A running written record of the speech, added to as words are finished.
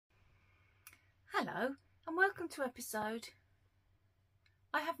Hello and welcome to episode,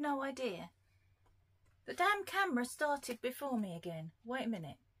 I have no idea. The damn camera started before me again. Wait a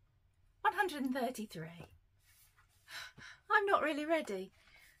minute. 133. I'm not really ready.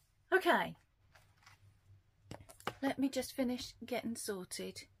 Okay. Let me just finish getting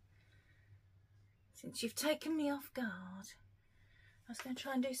sorted. Since you've taken me off guard, I was going to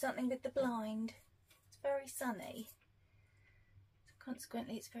try and do something with the blind. It's very sunny.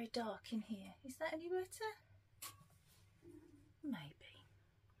 Consequently, it's very dark in here. Is that any better? Maybe.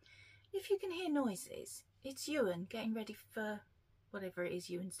 If you can hear noises, it's Ewan getting ready for whatever it is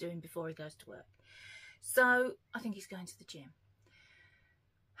Ewan's doing before he goes to work. So, I think he's going to the gym.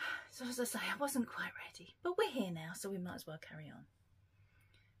 So, as I say, I wasn't quite ready. But we're here now, so we might as well carry on.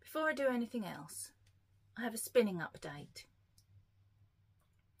 Before I do anything else, I have a spinning update.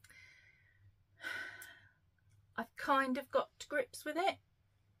 I've kind of got to grips with it.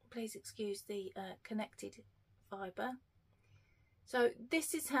 Please excuse the connected fibre. So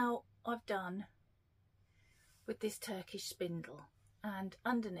this is how I've done with this Turkish spindle. And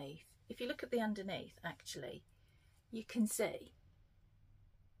underneath, if you look at the underneath, actually, you can see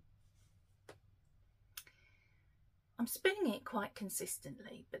I'm spinning it quite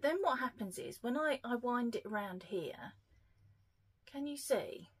consistently. But then what happens is when I wind it around here, can you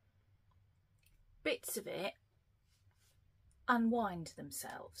see bits of it unwind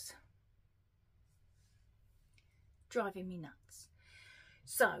themselves, driving me nuts.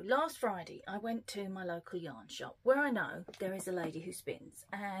 So last Friday I went to my local yarn shop where I know there is a lady who spins,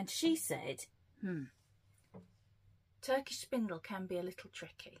 and she said Turkish spindle can be a little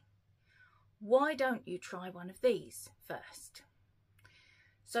tricky. Why don't you try one of these first?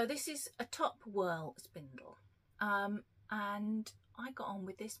 So this is a top whirl spindle, and I got on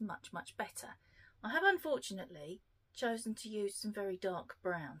with this much better. I have unfortunately chosen to use some very dark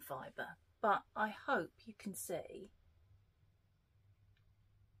brown fibre, but I hope you can see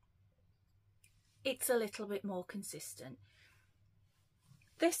it's a little bit more consistent.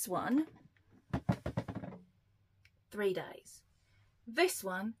 This one, 3 days. This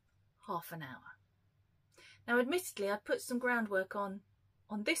one, half an hour. Now admittedly I put some groundwork on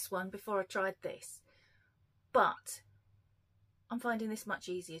this one before I tried this, but I'm finding this much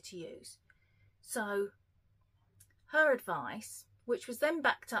easier to use. So her advice, which was then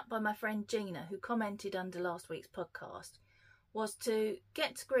backed up by my friend Gina, who commented under last week's podcast, was to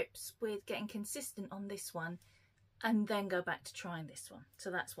get to grips with getting consistent on this one and then go back to trying this one. So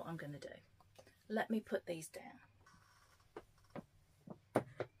that's what I'm going to do. Let me put these down.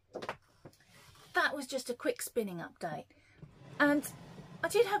 That was just a quick spinning update. And I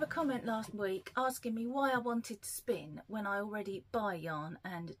did have a comment last week asking me why I wanted to spin when I already buy yarn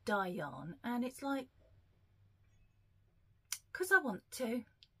and dye yarn. And it's like, because I want to, and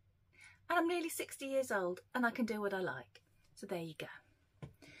I'm nearly 60 years old and I can do what I like. So there you go.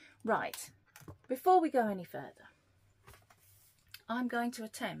 Right, before we go any further, I'm going to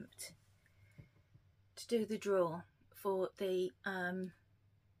attempt to do the draw for the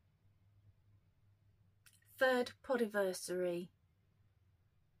 3rd podiversary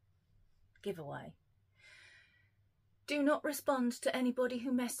giveaway. Do not respond to anybody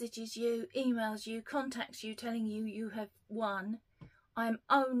who messages you, emails you, contacts you telling you you have won. I'm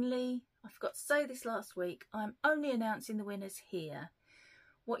only, I forgot to say this last week, I'm only announcing the winners here.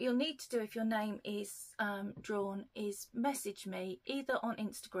 What you'll need to do if your name is drawn is message me either on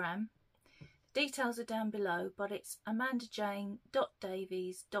Instagram. Details are down below, but it's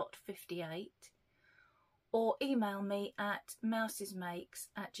amandajane.davies.58, or email me at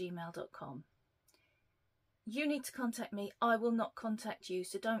mousesmakes@gmail.com. You need to contact me. I will not contact you,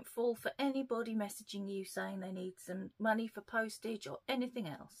 so don't fall for anybody messaging you saying they need some money for postage or anything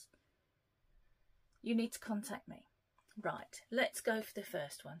else. You need to contact me. Right, let's go for the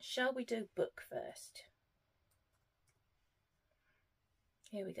first one. Shall we do book first?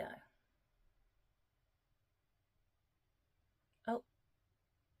 Here we go. Oh.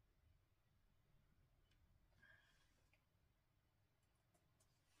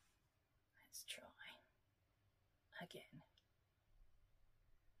 Let's try again.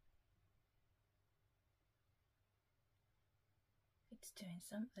 It's doing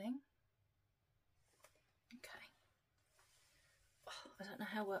something. Okay. Oh, I don't know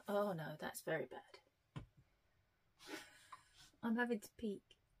how well. Oh no, that's very bad. I'm having to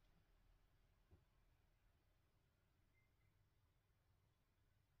peek.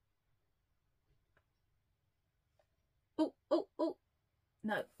 Oh, oh, oh.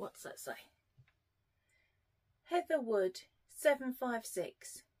 No, what's that say? Heatherwood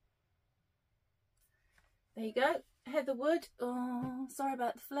 756. There you go. Heatherwood. Oh, sorry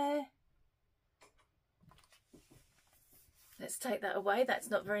about the flare. Let's take that away.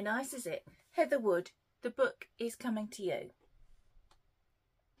 That's not very nice, is it? Heatherwood, the book is coming to you.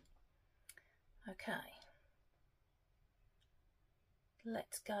 Okay.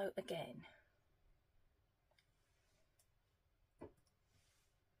 Let's go again.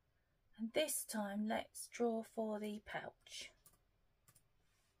 And this time let's draw for the pouch.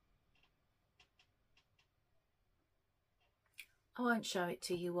 I won't show it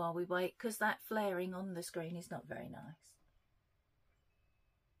to you while we wait because that flaring on the screen is not very nice.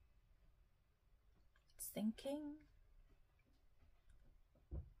 It's thinking.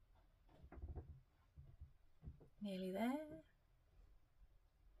 Nearly there.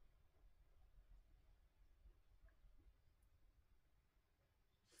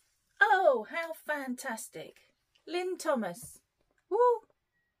 Oh, how fantastic. Lynn Thomas. Woo!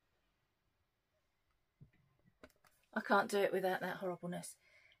 I can't do it without that horribleness.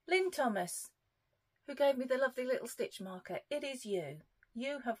 Lynn Thomas, who gave me the lovely little stitch marker. It is you.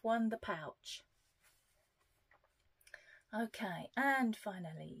 You have won the pouch. Okay, and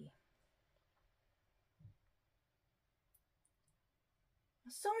finally.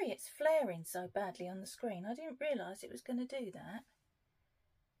 I'm sorry it's flaring so badly on the screen. I didn't realise it was going to do that.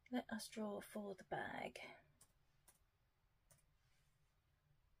 Let us draw for the bag.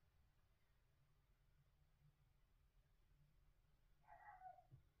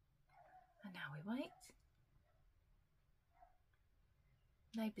 And now we wait.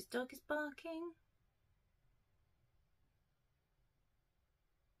 Neighbour's dog is barking.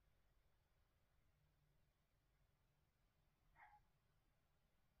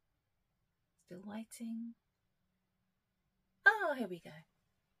 Still waiting. Oh, here we go.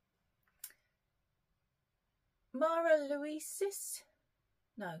 Mara Luisis.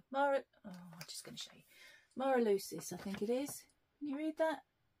 No, Mara. Oh, I'm just going to show you. Mara Lucis, I think it is. Can you read that?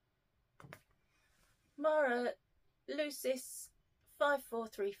 Mara Lucis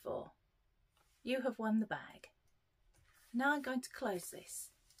 5434. You have won the bag. Now I'm going to close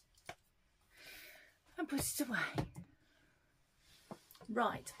this and put it away.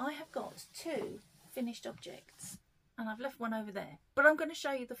 Right, I have got 2 finished objects and I've left one over there, but I'm going to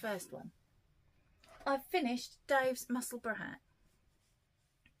show you the first one. I've finished Dave's Musselburgh hat.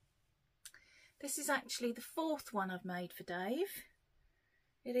 This is actually the 4th one I've made for Dave.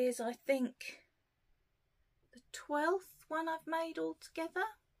 It is, I think, the 12th one I've made altogether.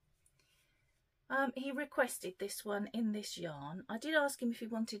 He requested this one in this yarn. I did ask him if he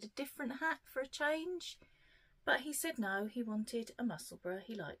wanted a different hat for a change, but he said no, he wanted a Musselburgh.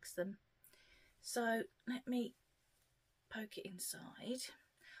 He likes them. So let me poke it inside.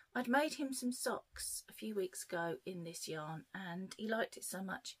 I'd made him some socks a few weeks ago in this yarn and he liked it so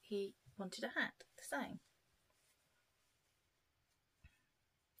much he wanted a hat the same.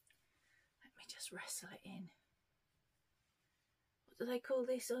 Let me just wrestle it in. What do they call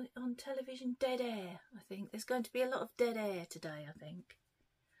this on television? Dead air, I think. There's going to be a lot of dead air today, I think.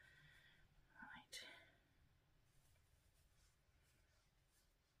 Right.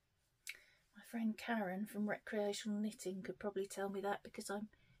 My friend Karen from Recreational Knitting could probably tell me that because I'm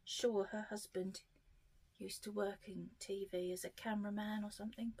sure her husband used to work in TV as a cameraman or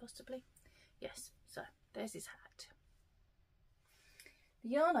something, possibly. Yes, so there's his hat. The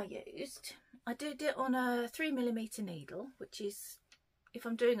yarn I used, I did it on a 3mm needle, which is, if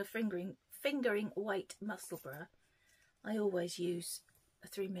I'm doing a fingering weight Musselburgh, I always use a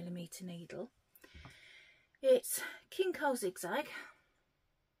 3mm needle. It's King Cole Zigzag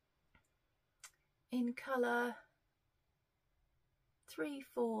in colour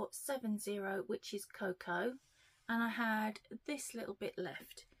 3470, which is cocoa, and I had this little bit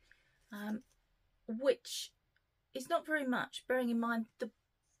left, which is not very much, bearing in mind the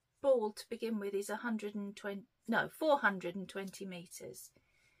ball to begin with is 420 meters.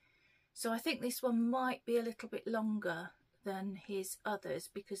 So I think this one might be a little bit longer than his others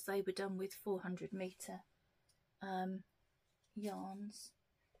because they were done with 400 meter yarns.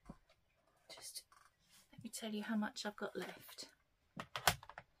 Just let me tell you how much I've got left.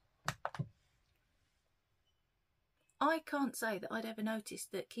 I can't say that I'd ever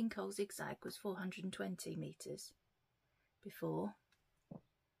noticed that King Cole Zigzag was 420 metres before.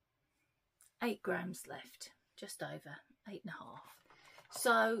 8 grams left, just over 8.5.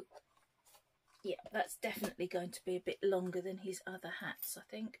 So yeah, that's definitely going to be a bit longer than his other hats, I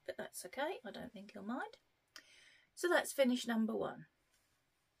think, but that's okay. I don't think he'll mind. So that's finish number 1.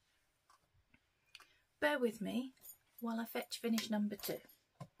 Bear with me while I fetch finish number 2.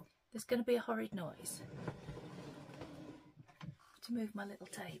 There's going to be a horrid noise. To move my little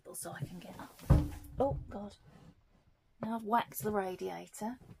table so I can get up. Oh God, now I've waxed the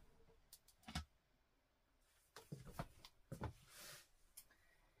radiator.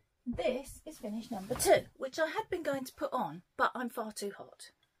 This is finish number 2, which I had been going to put on, but I'm far too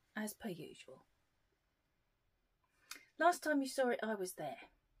hot, as per usual. Last time you saw it, I was there.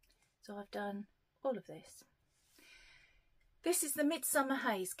 So I've done all of this. This is the Midsummer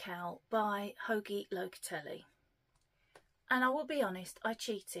Haze Cowl by Hoagie Locatelli. And I will be honest, I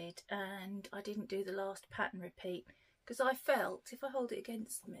cheated and I didn't do the last pattern repeat because I felt if I hold it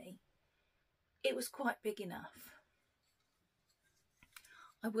against me, it was quite big enough.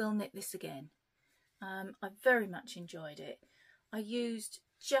 I will knit this again. I very much enjoyed it. I used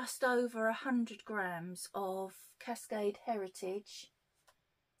just over 100 grams of Cascade Heritage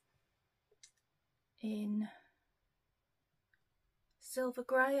in Silver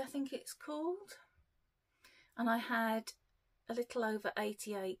Grey, I think it's called. And I had a little over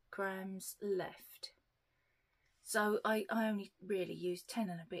 88 grams left. So I only really used 10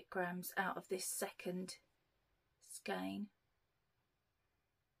 and a bit grams out of this second skein.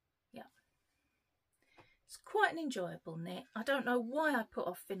 Yeah. It's quite an enjoyable knit. I don't know why I put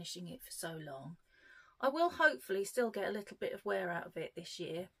off finishing it for so long. I will hopefully still get a little bit of wear out of it this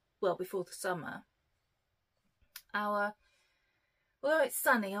year. Well, before the summer. Although it's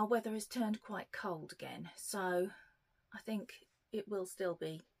sunny, our weather has turned quite cold again. So I think it will still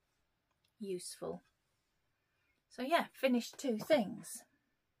be useful. So yeah, finished 2 things.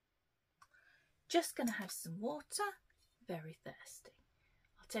 Just going to have some water. Very thirsty.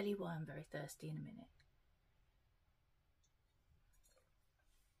 I'll tell you why I'm very thirsty in a minute.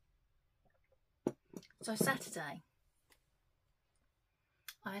 So Saturday,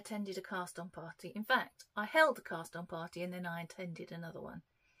 I attended a cast-on party. In fact, I held a cast-on party and then I attended another one.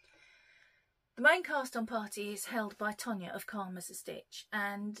 The main cast-on party is held by Tonya of Calm as a Stitch,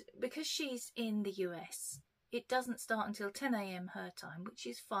 and because she's in the US, it doesn't start until 10 AM her time, which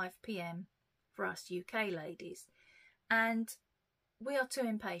is 5 PM for us UK ladies. And we are too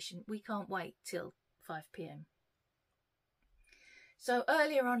impatient. We can't wait till 5 PM. So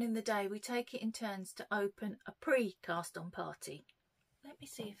earlier on in the day, we take it in turns to open a pre-cast on party. Let me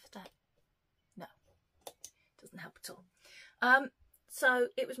see if that... No, doesn't help at all. So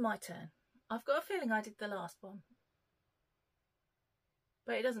it was my turn. I've got a feeling I did the last one.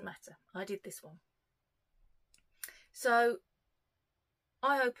 But it doesn't matter. I did this one. So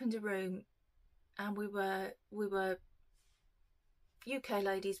I opened a room and we were UK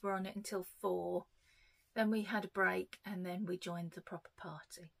ladies were on it until 4. Then we had a break and then we joined the proper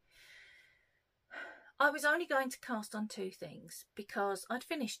party. I was only going to cast on 2 things because I'd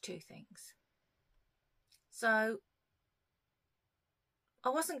finished 2 things. So I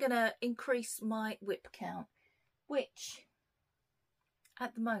wasn't going to increase my whip count, which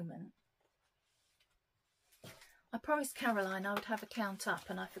at the moment, I promised Caroline I would have a count up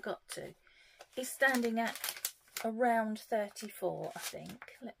and I forgot to. It's standing at around 34, I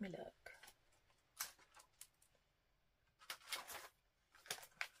think. Let me look.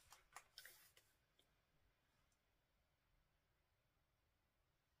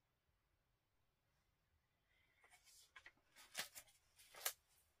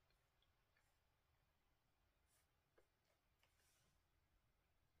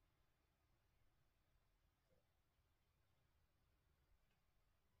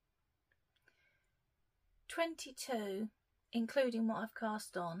 $22, including what I've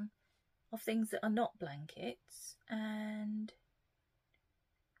cast on, of things that are not blankets, and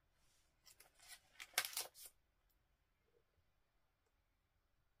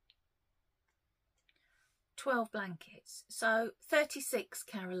 $12 blankets. So 36,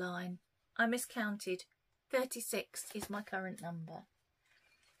 Caroline. I miscounted. 36 is my current number.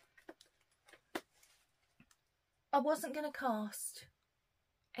 I wasn't going to cast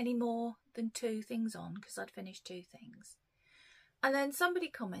any more than 2 things on because I'd finished 2 things. And then somebody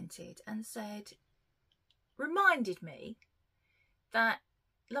commented and said, reminded me that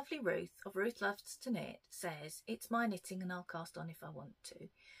lovely Ruth of Ruth Loves to Knit says it's my knitting and I'll cast on if I want to.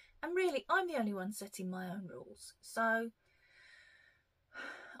 And really, I'm the only one setting my own rules. So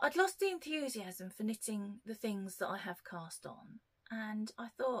I'd lost the enthusiasm for knitting the things that I have cast on. And I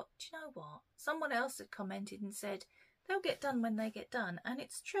thought, do you know what? Someone else had commented and said, they'll get done when they get done. And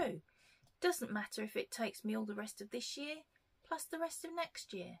it's true. It doesn't matter if it takes me all the rest of this year, plus the rest of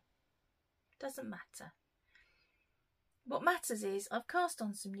next year. Doesn't matter. What matters is I've cast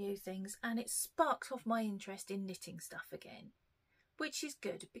on some new things and it sparked off my interest in knitting stuff again. Which is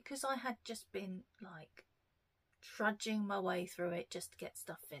good because I had just been like trudging my way through it just to get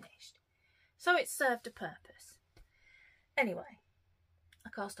stuff finished. So it served a purpose. Anyway, I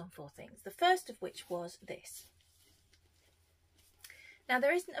cast on 4 things. The first of which was this. Now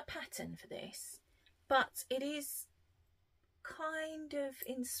there isn't a pattern for this, but it is kind of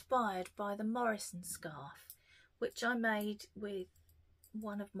inspired by the Morrison scarf, which I made with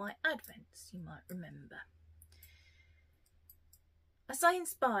one of my advents, you might remember. I say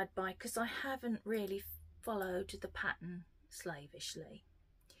inspired by because I haven't really followed the pattern slavishly.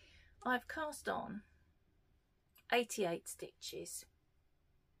 I've cast on 88 stitches,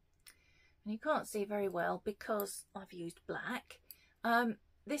 and you can't see very well because I've used black.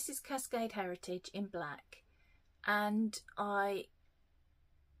 This is Cascade Heritage in black, and I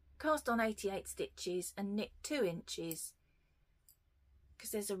cast on 88 stitches and knit 2 inches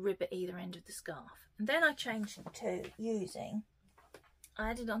because there's a rib at either end of the scarf. And then I changed to using,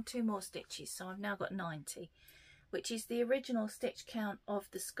 I added on 2 more stitches, so I've now got 90, which is the original stitch count of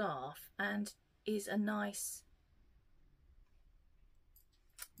the scarf and is a nice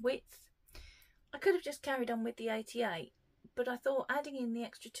width. I could have just carried on with the 88, but I thought adding in the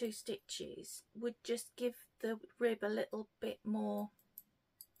extra 2 stitches would just give the rib a little bit more,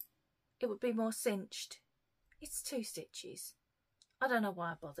 it would be more cinched. It's 2 stitches. I don't know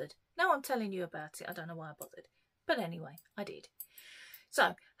why I bothered. Now I'm telling you about it, I don't know why I bothered. But anyway, I did. So,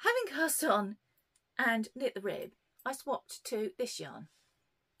 having cast on and knit the rib, I swapped to this yarn,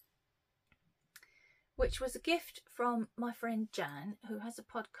 which was a gift from my friend Jan, who has a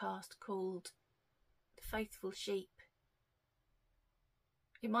podcast called The Faithfull Sheep.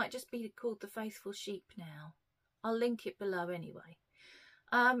 It might just be called The Faithfull Sheep now. I'll link it below anyway.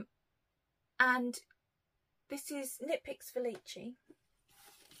 And this is Knit Picks Felici.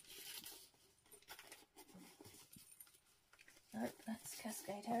 No, that's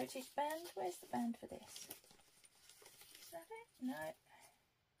Cascade Heritage band. Where's the band for this? Is that it? No.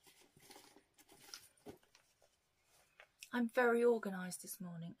 I'm very organised this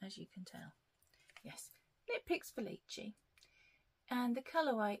morning, as you can tell. Yes, Knit Picks Felici. And the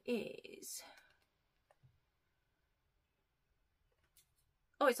colourway is...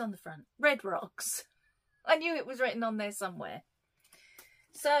 oh, it's on the front. Red Rocks. I knew it was written on there somewhere.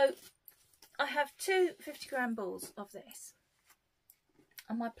 So, I have 2 50-gram balls of this.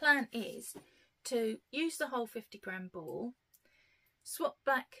 And my plan is to use the whole 50-gram ball, swap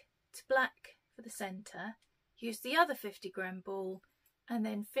back to black for the centre, use the other 50-gram ball, and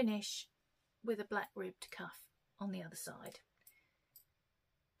then finish with a black ribbed cuff on the other side.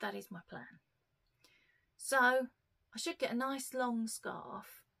 That is my plan. So I should get a nice long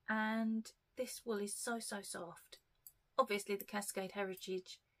scarf, and this wool is so soft. Obviously the Cascade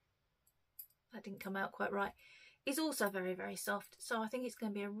Heritage, that didn't come out quite right, is also very soft, so I think it's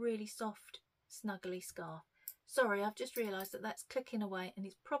going to be a really soft, snuggly scarf. Sorry, I've just realised that that's clicking away and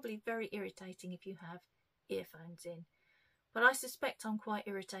it's probably very irritating if you have earphones in, but I suspect I'm quite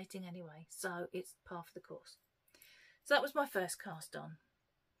irritating anyway, so it's par for the course. So that was my first cast on,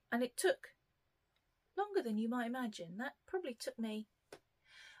 and it took longer than you might imagine. That probably took me,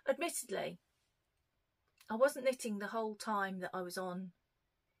 admittedly, I wasn't knitting the whole time that I was on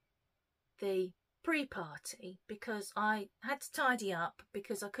the pre-party because I had to tidy up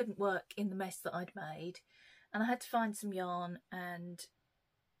because I couldn't work in the mess that I'd made, and I had to find some yarn and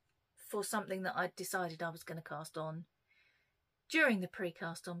for something that I'd decided I was going to cast on during the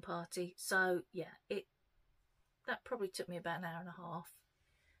pre-cast on party. So yeah, that probably took me about an hour and a half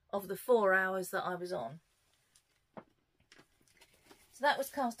of the 4 hours that I was on. So that was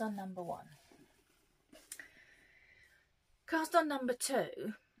cast on number 1. Cast on number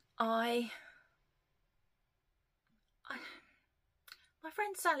 2, my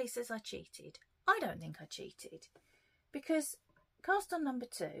friend Sally says I cheated. I don't think I cheated, because cast on number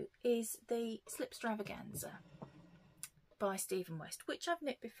 2 is the Slipstravaganza by Stephen West, which I've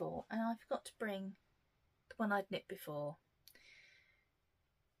knit before, and I forgot to bring the one I'd knit before.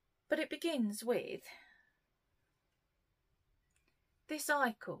 But it begins with this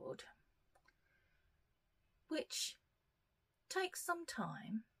I-cord, which takes some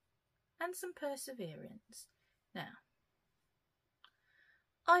time and some perseverance. Now,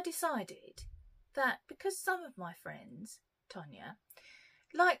 I decided that because some of my friends, Tonya,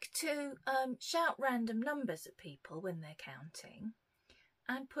 like to shout random numbers at people when they're counting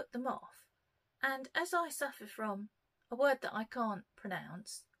and put them off, and as I suffer from a word that I can't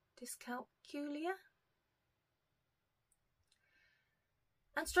pronounce, dyscalculia,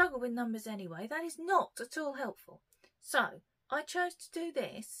 and struggle with numbers anyway, that is not at all helpful. So I chose to do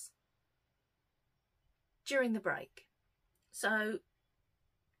this during the break. So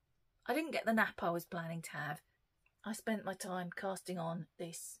I didn't get the nap I was planning to have. I spent my time casting on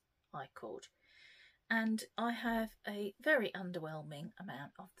this I-cord, and I have a very underwhelming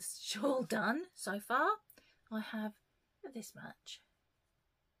amount of the shawl done so far. I have this much.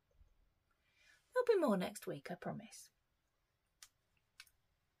 There'll be more next week, I promise.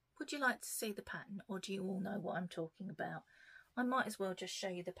 Would you like to see the pattern, or do you all know what I'm talking about? I might as well just show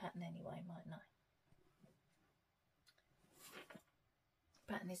you the pattern anyway, mightn't I?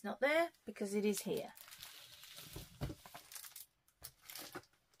 The pattern is not there because it is here.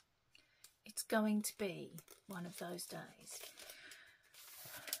 It's going to be one of those days.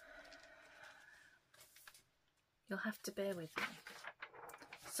 You'll have to bear with me.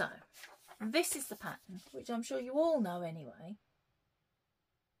 So, this is the pattern, which I'm sure you all know anyway.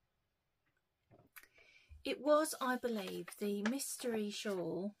 It was, I believe, the mystery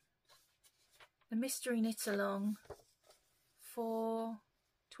shawl, the mystery knit along for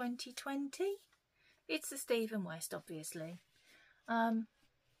 2020. It's the Stephen West, obviously. The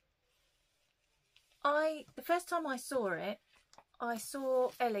first time I saw it, I saw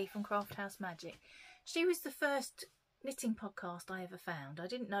Ellie from Craft House Magic. She was the first knitting podcast I ever found. I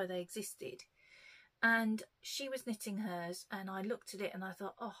didn't know they existed. And she was knitting hers, and I looked at it and I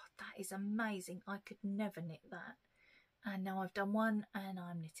thought, oh, that is amazing. I could never knit that. And now I've done one and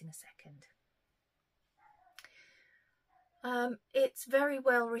I'm knitting a second. It's very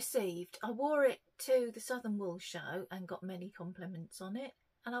well received. I wore it to the Southern Wool show and got many compliments on it.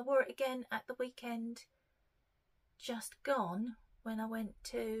 And I wore it again at the weekend just gone when I went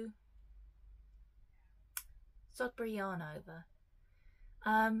to Sodbury Yarn Over.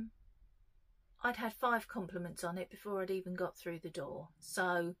 I'd had 5 compliments on it before I'd even got through the door.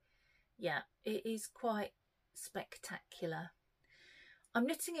 So, yeah, it is quite spectacular. I'm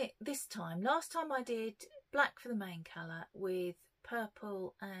knitting it this time. Last time I did black for the main colour with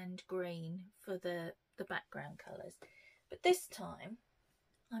purple and green for the background colours. But this time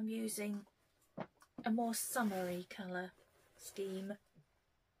I'm using a more summery colour scheme.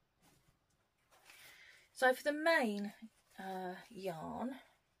 So for the main yarn,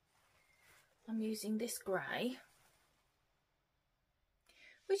 I'm using this grey,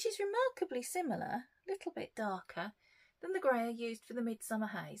 which is remarkably similar, a little bit darker than the grey I used for the Midsummer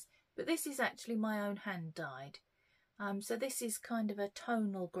Haze, but this is actually my own hand dyed. So this is kind of a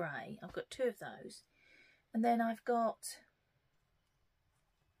tonal grey. I've got 2 of those, and then I've got,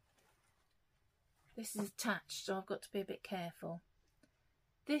 this is attached, so I've got to be a bit careful.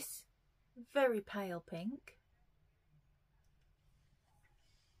 This very pale pink,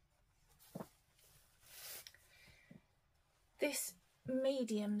 this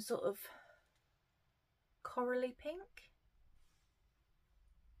medium sort of corally pink,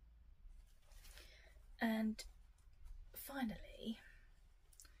 and finally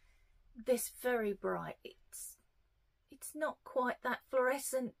this very bright, it's not quite that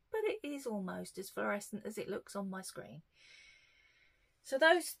fluorescent, but it is almost as fluorescent as it looks on my screen. So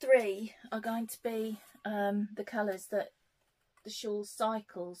those 3 are going to be the colours that the shawl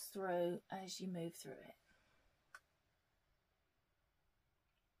cycles through as you move through it.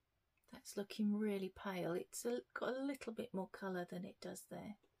 That's looking really pale. It's got a little bit more colour than it does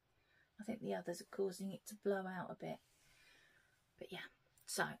there. I think the others are causing it to blow out a bit. But yeah,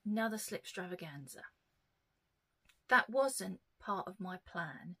 so another slip extravaganza. That wasn't part of my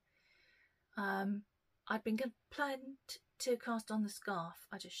plan. I'd been planned to cast on the scarf.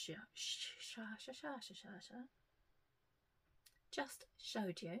 I just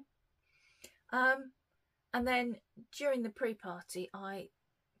showed you. And then during the pre-party, I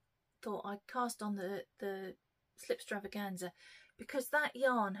thought I'd cast on the slip extravaganza, because that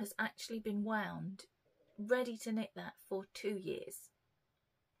yarn has actually been wound ready to knit that for 2 years.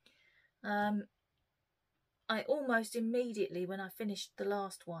 I almost immediately, when I finished the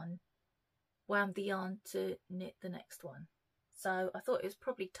last one, wound the yarn to knit the next one. So I thought it was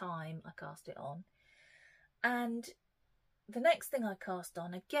probably time I cast it on. And the next thing I cast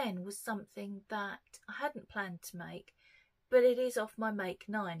on again was something that I hadn't planned to make, but it is off my Make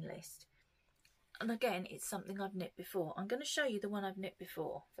 9 list. And again, it's something I've knit before. I'm going to show you the one I've knit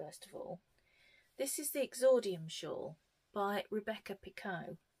before, first of all. This is the Exordium shawl by Rebecca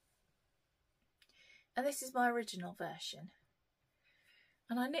Picot. And this is my original version.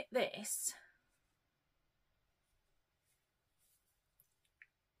 And I knit this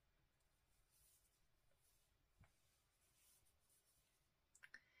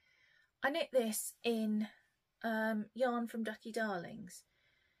in yarn from Ducky Darlings.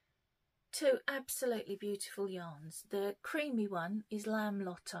 2 absolutely beautiful yarns. The creamy one is Lamb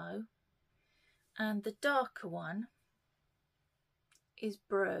Lotto, and the darker one is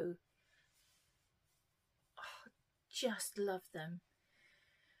Brew. Oh, just love them.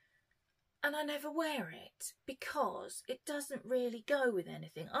 And I never wear it because it doesn't really go with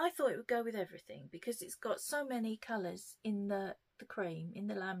anything. I thought it would go with everything because it's got so many colours in the cream, in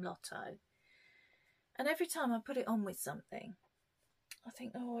the Lamb Lotto. And every time I put it on with something, I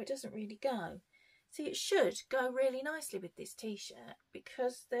think, oh, it doesn't really go. See, it should go really nicely with this t-shirt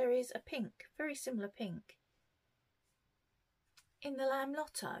because there is a pink, very similar pink, in the Lamb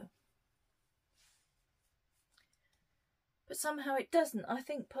Lotto. But somehow it doesn't. I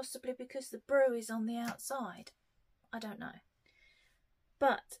think possibly because the brew is on the outside. I don't know.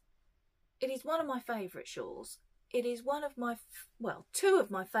 But it is one of my favourite shawls. It is one of my, well, two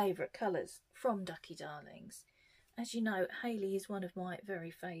of my favourite colours from Ducky Darlings. As you know, Hayley is one of my very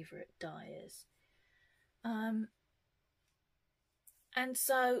favourite dyers. And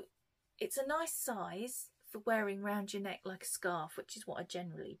so it's a nice size for wearing round your neck like a scarf, which is what I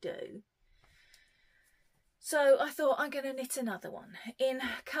generally do. So I thought I'm going to knit another one in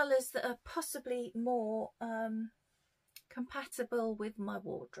colours that are possibly more compatible with my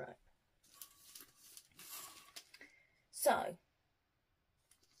wardrobe. So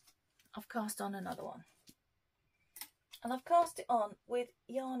I've cast on another one, and I've cast it on with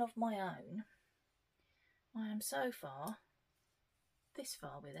yarn of my own. I am so far, this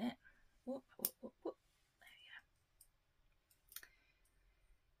far with it. Whoop, whoop, whoop, whoop.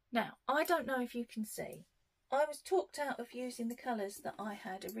 There we go. Now, I don't know if you can see, I was talked out of using the colours that I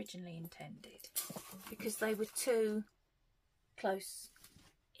had originally intended because they were too close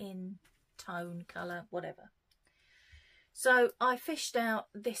in tone, colour, whatever. So I fished out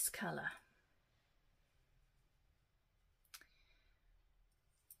this colour.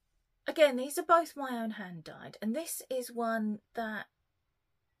 Again, these are both my own hand dyed, and this is one that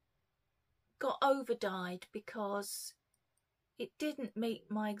got over dyed because it didn't meet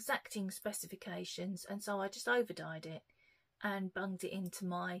my exacting specifications, and so I just over dyed it and bunged it into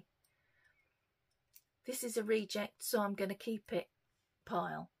my, this is a reject, so I'm going to keep it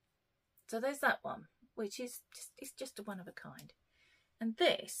pile. So there's that one, which is just, it's just a one of a kind. And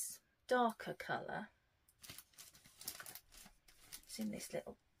this darker colour, it's in this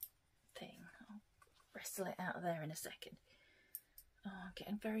little thing. I'll wrestle it out of there in a second. Oh, I'm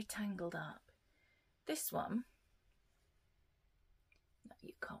getting very tangled up. This one, no,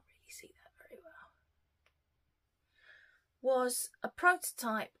 you can't really see that very well, was a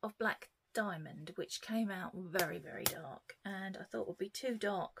prototype of Black Diamond, which came out very, very dark, and I thought would be too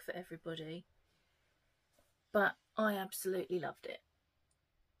dark for everybody, but I absolutely loved it.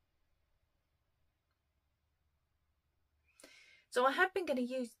 So I had been going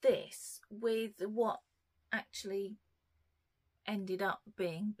to use this with what actually ended up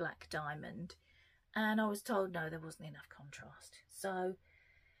being Black Diamond, and I was told no, there wasn't enough contrast. So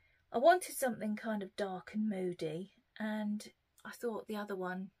I wanted something kind of dark and moody, and I thought the other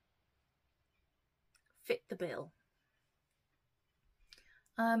one fit the bill.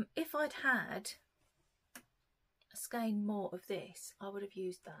 If I'd had a skein more of this, I would have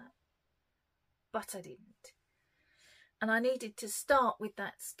used that, but I didn't. And I needed to start with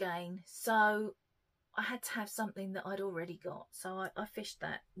that skein, so I had to have something that I'd already got. So I fished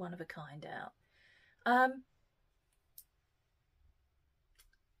that one of a kind out. I've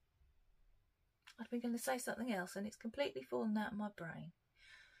been going to say something else and it's completely fallen out of my brain.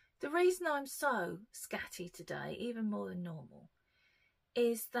 The reason I'm so scatty today, even more than normal,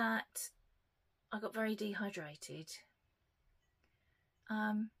 is that I got very dehydrated.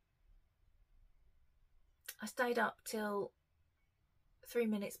 I stayed up till 3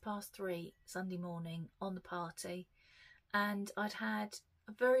 minutes past 3 Sunday morning on the party, and I'd had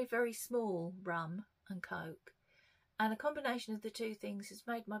a very, very small rum and coke, and a combination of the two things has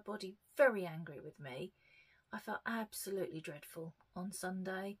made my body very angry with me. I felt absolutely dreadful on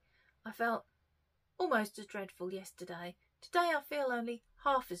Sunday. I felt almost as dreadful yesterday. Today I feel only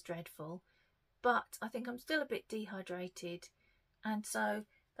half as dreadful, but I think I'm still a bit dehydrated, and so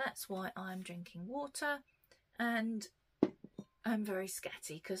that's why I'm drinking water, and I'm very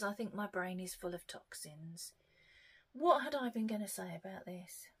scatty because I think my brain is full of toxins. What had I been going to say about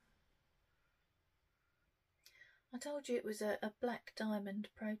this? I told you it was a Black Diamond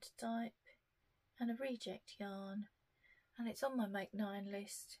prototype and a reject yarn, and it's on my Make 9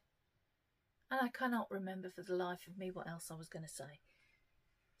 list, and I cannot remember for the life of me what else I was going to say.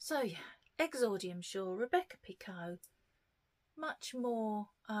 So yeah, Exordium shawl, Rebecca Picot, much more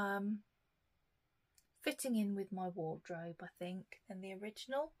fitting in with my wardrobe, I think, than the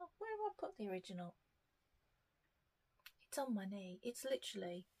original. Oh, where have I put the original? It's on my knee. It's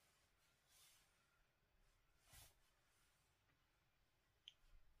literally...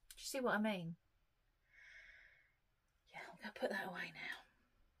 Do you see what I mean? Yeah, I'm going to put that away now.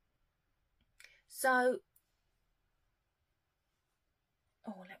 So,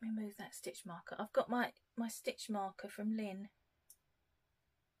 oh, let me move that stitch marker. I've got my stitch marker from Lynn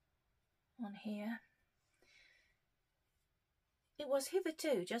on here. it was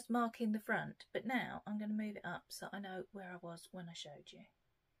hitherto just marking the front, but now I'm going to move it up so I know where I was when I showed you.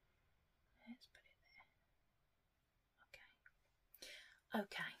 Let's put it there.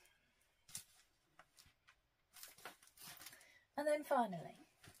 Okay. And then finally,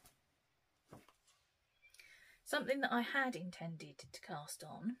 something that I had intended to cast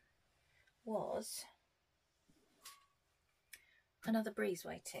on was another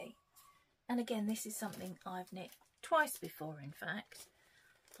breezeway tee. And again, this is something I've knit twice before, in fact.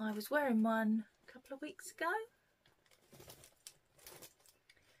 I was wearing one a couple of weeks ago.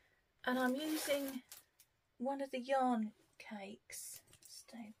 And I'm using one of the yarn cakes,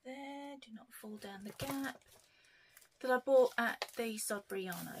 stay there, do not fall down the gap, that I bought at the Sodbury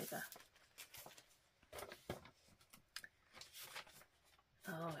Yarn Over.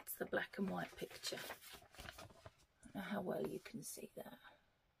 Oh, it's the black and white picture. I don't know how well you can see that.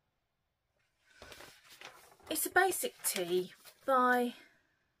 It's a basic tee by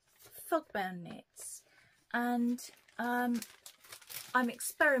Fogbound Knits, and I'm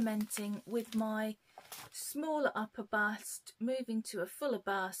experimenting with my smaller upper bust, moving to a fuller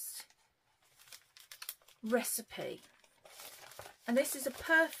bust recipe. And this is a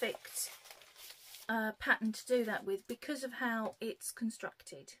perfect pattern to do that with because of how it's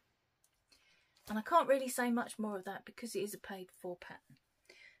constructed. And I can't really say much more of that because it is a paid for pattern.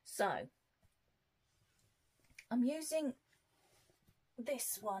 So I'm using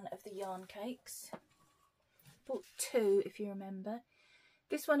this one of the yarn cakes. I bought two, if you remember.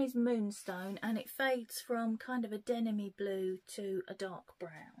 This one is Moonstone, and it fades from kind of a denim-y blue to a dark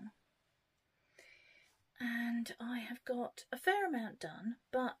brown. And I have got a fair amount done,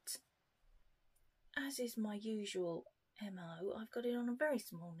 but as is my usual MO, I've got it on a very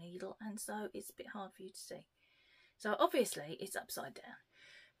small needle, and so it's a bit hard for you to see. So obviously it's upside down,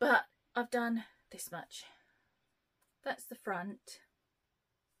 but I've done this much. That's the front.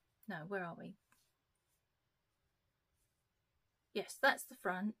 No, where are we? Yes, that's the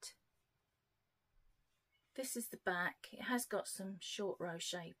front. This is the back. It has got some short row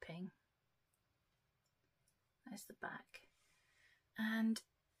shaping. There's the back. And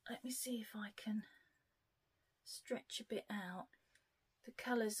let me see if I can stretch a bit out. The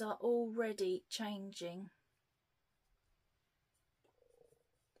colours are already changing.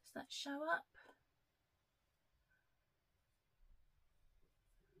 Does that show up?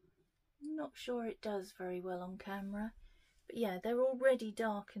 Not sure it does very well on camera. But yeah, they're already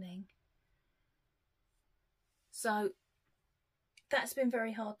darkening. So that's been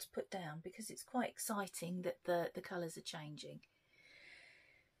very hard to put down because it's quite exciting that the colours are changing.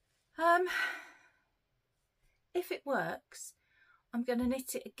 If it works, I'm going to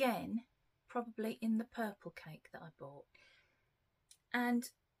knit it again, probably in the purple cake that I bought. And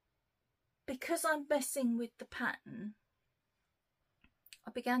because I'm messing with the pattern,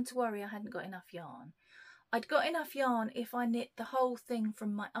 I began to worry I hadn't got enough yarn. I'd got enough yarn if I knit the whole thing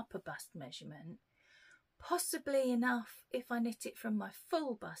from my upper bust measurement, possibly enough if I knit it from my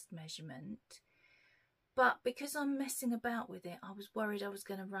full bust measurement, but because I'm messing about with it, I was worried I was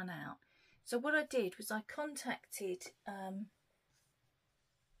going to run out. So what I did was I contacted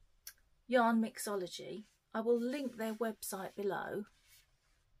Yarn Mixology. I will link their website below.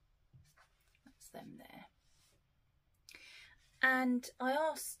 That's them there. And I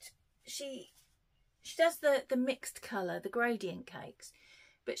asked, she does the mixed colour, the gradient cakes,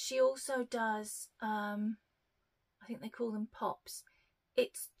 but she also does, I think they call them pops.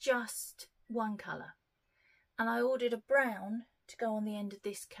 It's just one colour. And I ordered a brown to go on the end of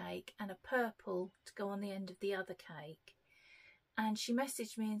this cake and a purple to go on the end of the other cake. And she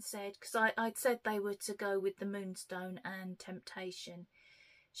messaged me and said, because I'd said they were to go with the Moonstone and Temptation,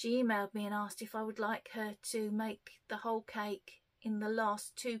 she emailed me and asked if I would like her to make the whole cake in the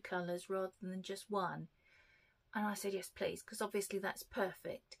last two colours rather than just one. And I said yes please, because obviously that's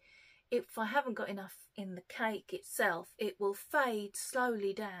perfect. If I haven't got enough in the cake itself, it will fade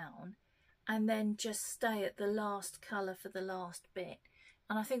slowly down and then just stay at the last colour for the last bit,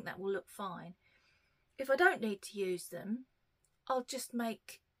 and I think that will look fine. If I don't need to use them, I'll just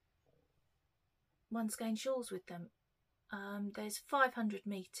make one skein shawls with them. There's 500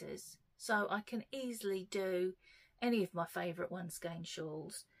 metres, so I can easily do any of my favourite one skein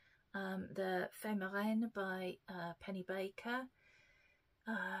shawls. The Fémérène by Penny Baker,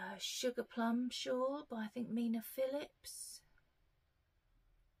 Sugar Plum shawl by I think Mina Phillips.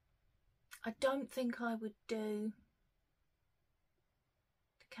 I don't think I would do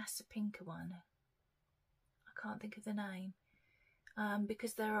the Casapinka one. I can't think of the name,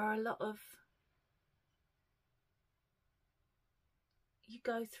 because there are a lot of, you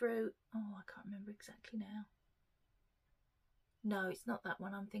go through, oh I can't remember exactly now. No, it's not that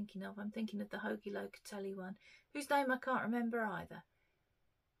one I'm thinking of. I'm thinking of the Hoagie Locatelli one, whose name I can't remember either.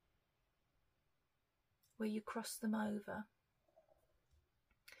 Where you cross them over.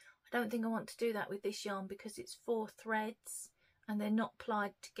 I don't think I want to do that with this yarn because it's 4 threads and they're not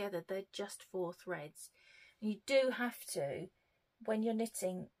plied together. They're just 4 threads. And you do have to, when you're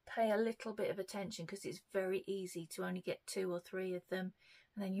knitting, pay a little bit of attention because it's very easy to only get 2 or 3 of them.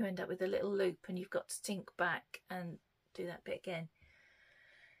 And then you end up with a little loop and you've got to tink back and do that bit again.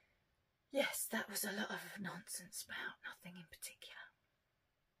 Yes, that was a lot of nonsense about nothing in particular.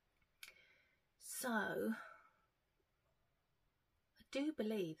 So, I do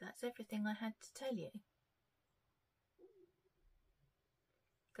believe that's everything I had to tell you.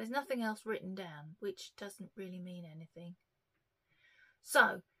 There's nothing else written down, which doesn't really mean anything.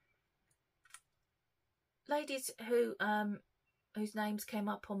 So, ladies who whose names came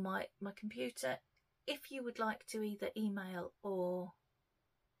up on my computer, if you would like to either email or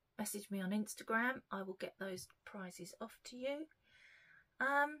message me on Instagram, I will get those prizes off to you.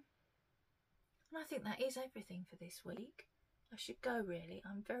 And I think that is everything for this week. I should go really.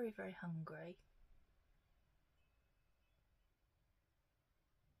 I'm very, very hungry.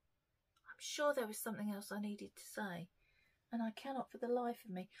 I'm sure there was something else I needed to say, and I cannot for the life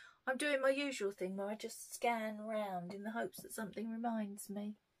of me. I'm doing my usual thing where I just scan around in the hopes that something reminds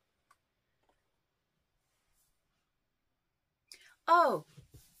me. Oh,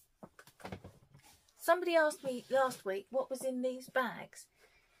 somebody asked me last week what was in these bags.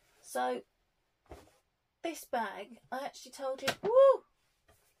 So this bag, I actually told you. Woo!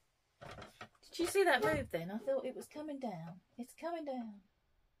 Did you see that move then? I thought it was coming down. It's coming down.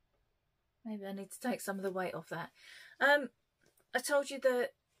 Maybe I need to take some of the weight off that. I told you that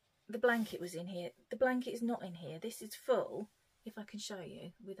the blanket was in here. The blanket is not in here. This is full, if I can show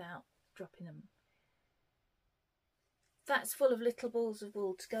you without dropping them. That's full of little balls of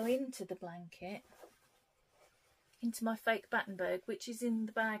wool to go into the blanket, into my fake Battenberg, which is in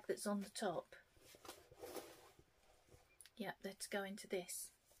the bag that's on the top. Yep, they're to go into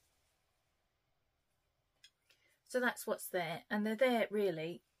this. So that's what's there, and they're there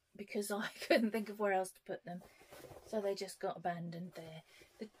really because I couldn't think of where else to put them, so they just got abandoned there.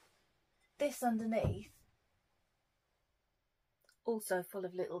 This underneath, also full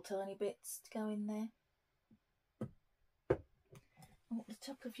of little tiny bits to go in there. Oh, the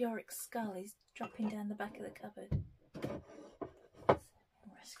top of Yorick's skull is dropping down the back of the cupboard. So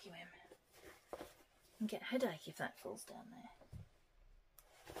I'll rescue him. And get a headache if that falls down there.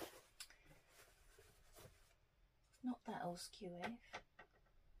 Not that all skewy.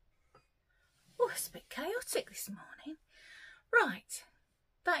 Oh, it's a bit chaotic this morning. Right,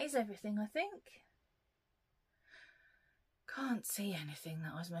 that is everything, I think. Can't see anything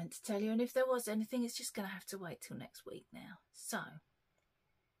that I was meant to tell you, and if there was anything, it's just going to have to wait till next week now. So,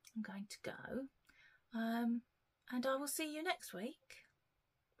 I'm going to go, and I will see you next week,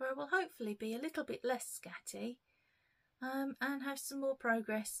 where I will hopefully be a little bit less scatty, and have some more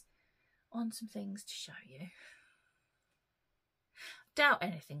progress on some things to show you. Doubt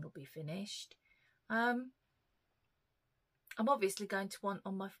anything will be finished. I'm obviously going to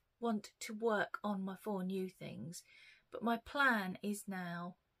want to work on my 4 new things, but my plan is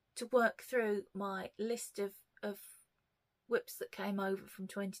now to work through my list of whips that came over from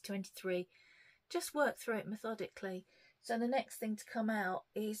 2023. Just work through it methodically. So the next thing to come out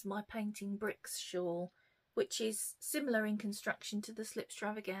is my painting bricks shawl, which is similar in construction to the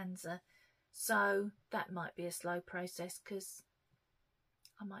Slipstravaganza. So that might be a slow process because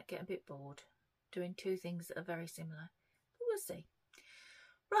I might get a bit bored doing 2 things that are very similar. But we'll see.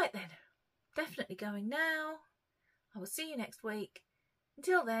 Right then, definitely going now. I will see you next week.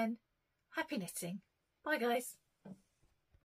 Until then, happy knitting. Bye guys.